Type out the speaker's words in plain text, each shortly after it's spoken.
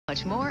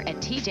Much more at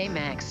TJ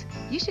Maxx.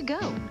 You should go.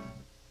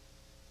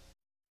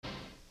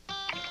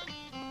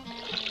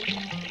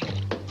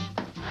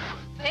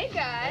 Hey,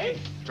 guys. Hey,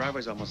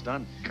 driveway's almost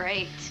done.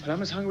 Great. But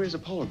I'm as hungry as a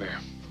polar bear.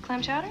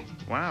 Clam chowder?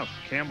 Wow,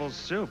 Campbell's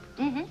soup.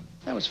 Mm-hmm.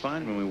 That was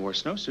fine when we wore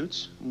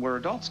snowsuits. We're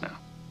adults now.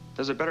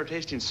 There's a better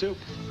tasting soup,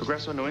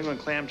 Progresso New England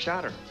clam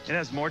chowder. It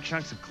has more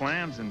chunks of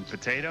clams and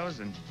potatoes,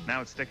 and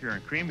now it's thicker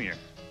and creamier.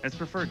 It's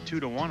preferred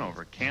 2-to-1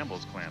 over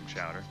Campbell's clam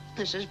chowder.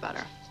 This is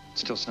better. It's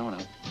still snowing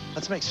out.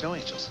 Let's make snow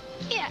angels.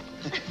 Yeah.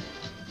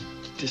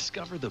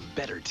 Discover the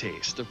better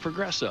taste of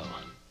Progresso.